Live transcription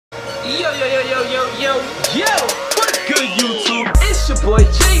Yo, what's good YouTube? It's your boy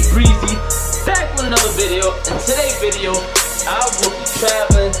Jay Breezy, back with another video. In today's video, I will be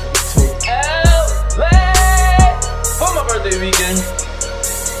traveling to LA for my birthday weekend.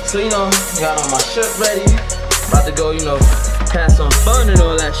 So got on my shirt ready, about to go, have some fun and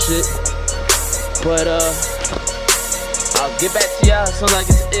all that shit. But I'll get back to y'all as soon as I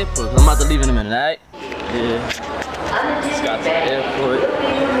get to the airport. I'm about to leave in a minute, alright? Yeah. Just got to the airport.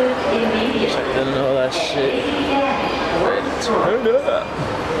 Checked in and all that shit. Ready to turn up.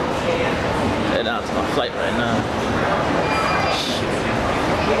 Heading out to my flight right now.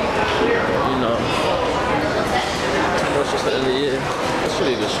 First just of the year. It's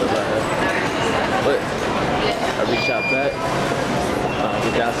really a good show right here. But I reach out back. We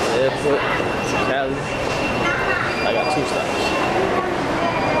got to the airport to Cali. I got 2 stops.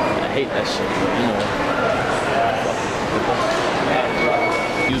 I hate that shit, but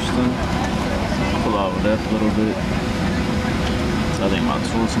Houston, pull out over there for a little bit. So I think about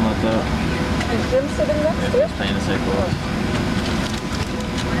 2 or something like that. Is Jim sitting next to you? It's paying to take off.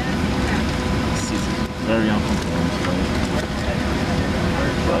 It's very uncomfortable on this plane.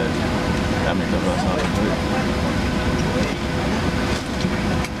 But that makes the rest out of it.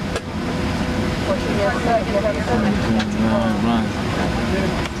 What should you have said? Run.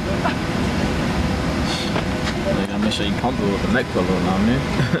 I gotta make sure you're comfortable with the neck pillow, you know what I mean?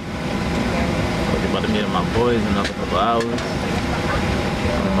 We're about to meet my boys in another couple hours.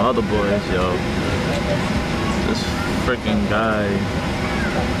 And my other boys, yo. This freaking guy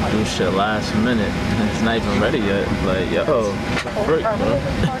do shit last minute. It's not even ready yet. Like, yo, frick, bro.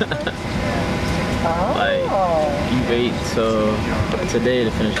 Like, you wait till today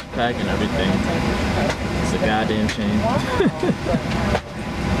to finish packing everything. It's a goddamn shame.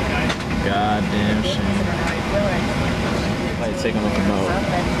 Goddamn shame. Like taking like about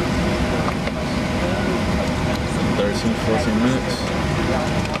 13, 14 minutes.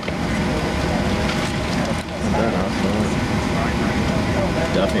 Not bad outside.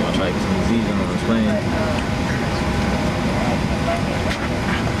 Definitely gonna try to get some Z's on this plane.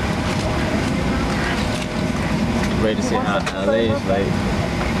 Ready to see how LA is like.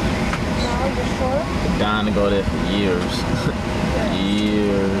 Dying to go there for years.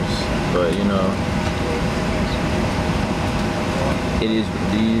 Years. But it is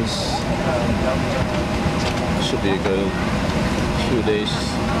what it is. Should be a good few days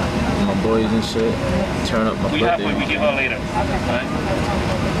with my boys and shit. Turn up my birthday. We give her later.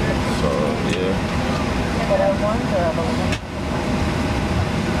 So yeah.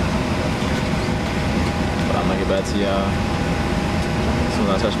 But I'm gonna get back to y'all as soon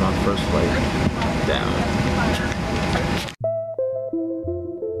as I touch my first flight down.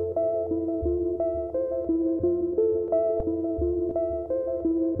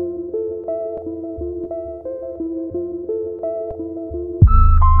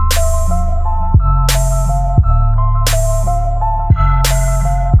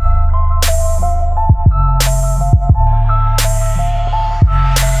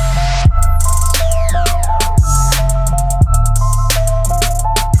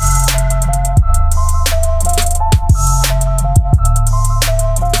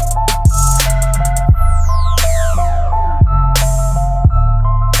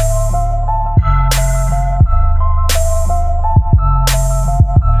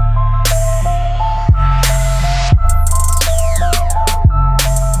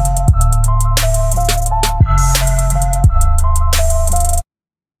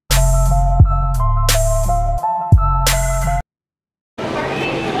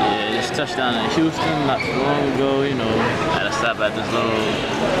 Touchdown in Houston not too long ago, had to stop at this little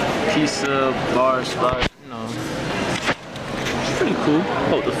pizza bar spot, It's pretty cool.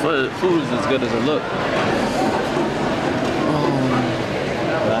 Hope the food is as good as it looks.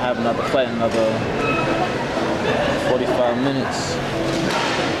 I have another flight in another 45 minutes.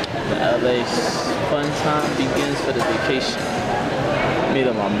 The LA fun time begins for the vacation. Meet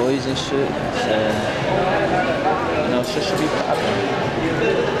up my boys and shit. So, shit should be popping.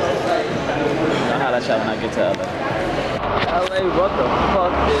 I'll holler at y'all when I get to LA. LA, what the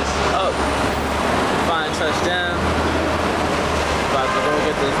fuck is up? Fine touchdown. About to go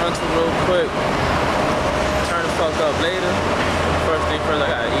get this rental real quick. Turn the fuck up later. First thing first, I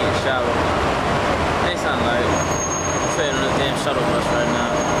gotta eat and shower. Ain't sound like I'm sitting on this damn shuttle bus right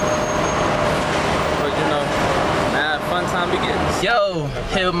now. But now fun time begins. Yo,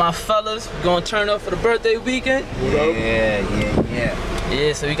 here with my fellas. We're gonna turn up for the birthday weekend. Yeah.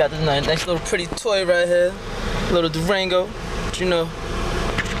 Yeah, so we got this nice little pretty toy right here. Little Durango.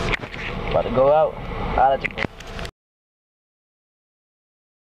 About to go out. Holla at you.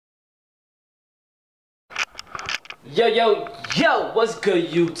 Yo, what's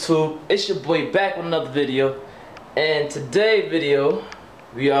good, YouTube? It's your boy back with another video. And today's video,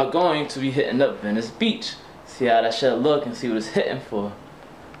 we are going to be hitting up Venice Beach. See how that shit look and see what it's hitting for.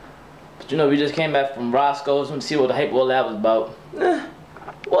 But you know, we just came back from Roscoe's and see what the hype all that was about. It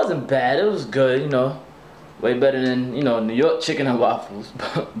wasn't bad, it was good, you know. Way better than, you know, New York chicken and waffles.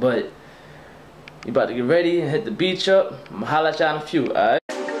 But you about to get ready and hit the beach up. I'm gonna holla at y'all in a few, alright?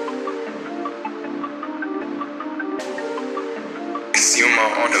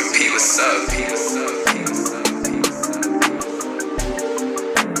 On the beat, what's up?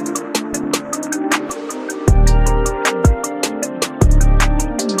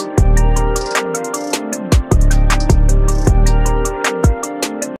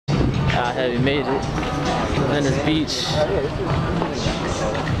 We made it. Venice Beach.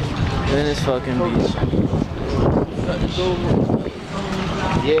 Venice fucking beach.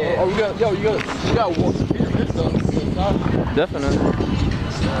 Yeah. Oh, you got walk the beach though. Definitely.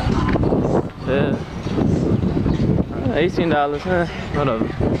 Yeah. $18, whatever.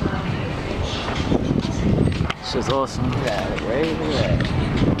 This shit's awesome. Yeah, right? Look at that.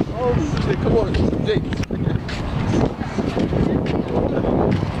 Oh shit, come on, Jake.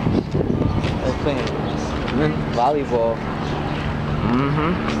 They're playing volleyball.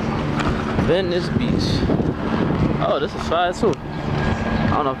 Venice Beach. Oh, this is fire too. I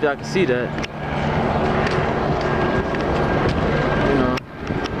don't know if y'all can see that. You know.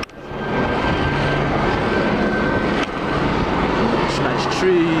 Nice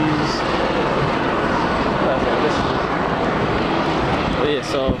trees. But yeah,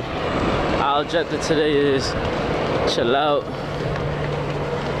 so our objective today is chill out,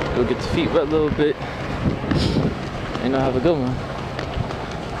 go get the feet wet a little bit, and you know, have a good one.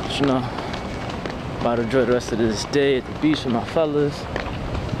 But you know, about to enjoy the rest of this day at the beach with my fellas.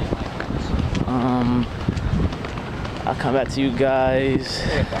 I'll come back to you guys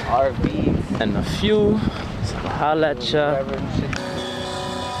in a few. So holla at ya.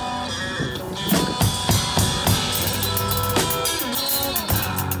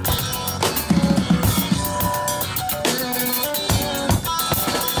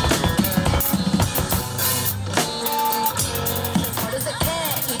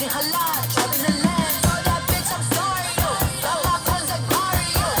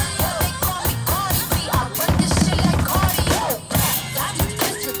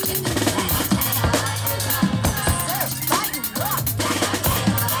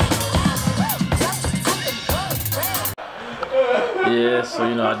 Yeah, so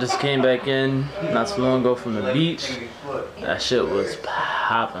you know, I just came back in not too long ago from the beach. That shit was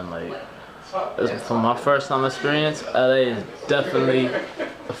popping. Like, from my first time experience, LA is definitely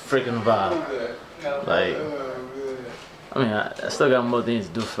a freaking vibe. Like, I mean, I still got more things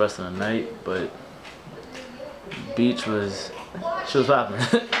to do for the rest of the night, but beach was, she was popping.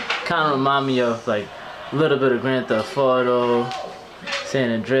 Kind of remind me of like a little bit of Grand Theft Auto,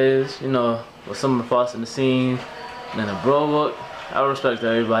 San Andreas, you know, with some of the parts in the scene, and then the Broadwalk. I respect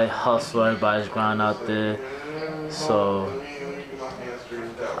everybody hustle, everybody's grind out there. So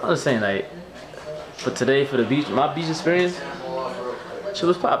I was saying, like, for today, for the beach, my beach experience, she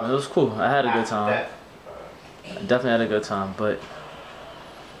was popping. It was cool. I had a good time. I definitely had a good time. But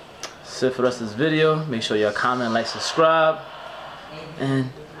that's it for the rest of this video. Make sure y'all comment, like, subscribe, and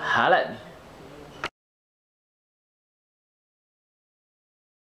holla at me.